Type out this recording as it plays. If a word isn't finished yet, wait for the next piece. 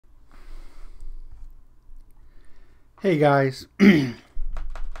Hey guys.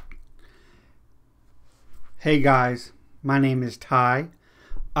 Hey guys, my name is Ty.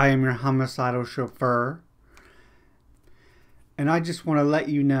 I am your Homicidal Chauffeur. And I just want to let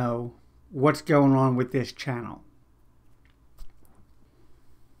you know what's going on with this channel.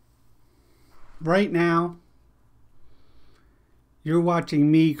 Right now, you're watching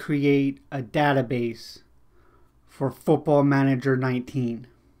me create a database for Football Manager 19.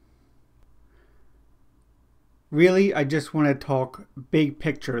 Really, I just want to talk big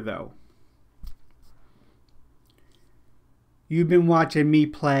picture though. You've been watching me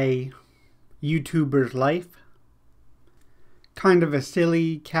play YouTuber's Life. Kind of a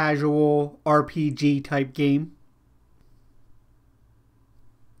silly, casual RPG type game.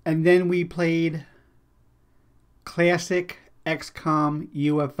 And then we played classic XCOM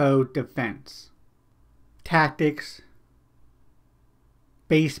UFO defense. Tactics,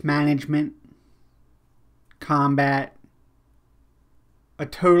 base management, combat, a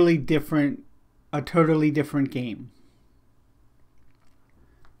totally different game.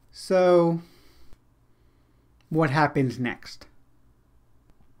 So, what happens next?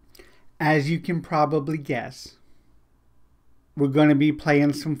 As you can probably guess, we're going to be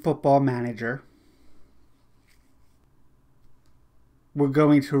playing some Football Manager. We're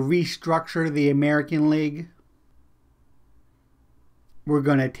going to restructure the American League. We're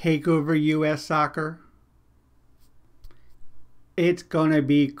going to take over US soccer. It's going to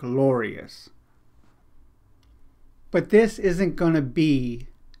be glorious. But this isn't going to be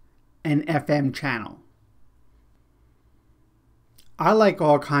an FM channel. I like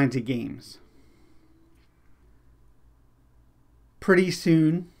all kinds of games. Pretty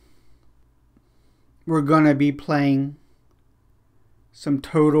soon, we're going to be playing some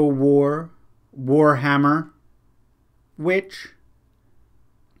Total War Warhammer, which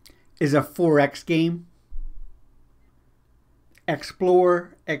is a 4X game.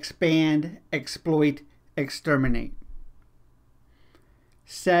 Explore, expand, exploit, exterminate.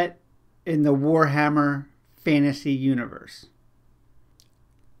 Set in the Warhammer fantasy universe.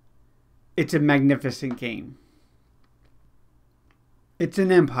 It's a magnificent game. It's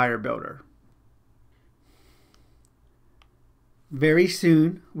an empire builder. Very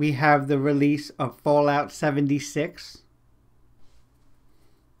soon, we have the release of Fallout 76.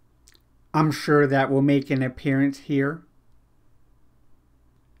 I'm sure that will make an appearance here.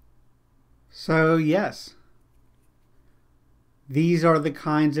 So, yes. These are the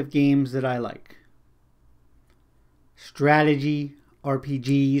kinds of games that I like. Strategy,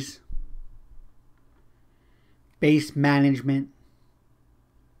 RPGs, base management,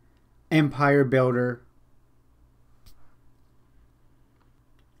 empire builder.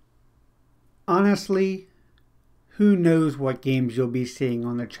 Honestly, who knows what games you'll be seeing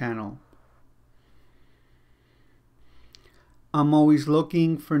on the channel. I'm always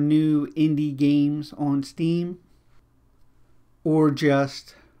looking for new indie games on Steam, or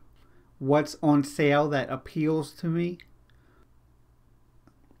just what's on sale that appeals to me.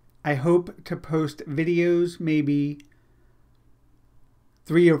 I hope to post videos maybe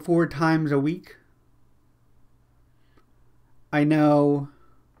 3 or 4 times a week. I know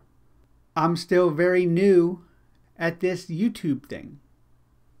I'm still very new at this YouTube thing.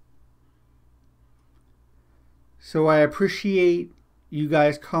 So I appreciate you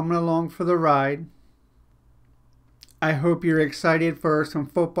guys coming along for the ride. I hope you're excited for some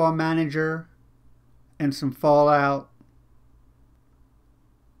Football Manager and some Fallout.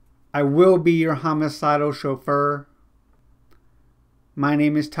 I will be your Homicidal Chauffeur. My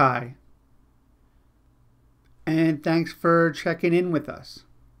name is Ty. And thanks for checking in with us.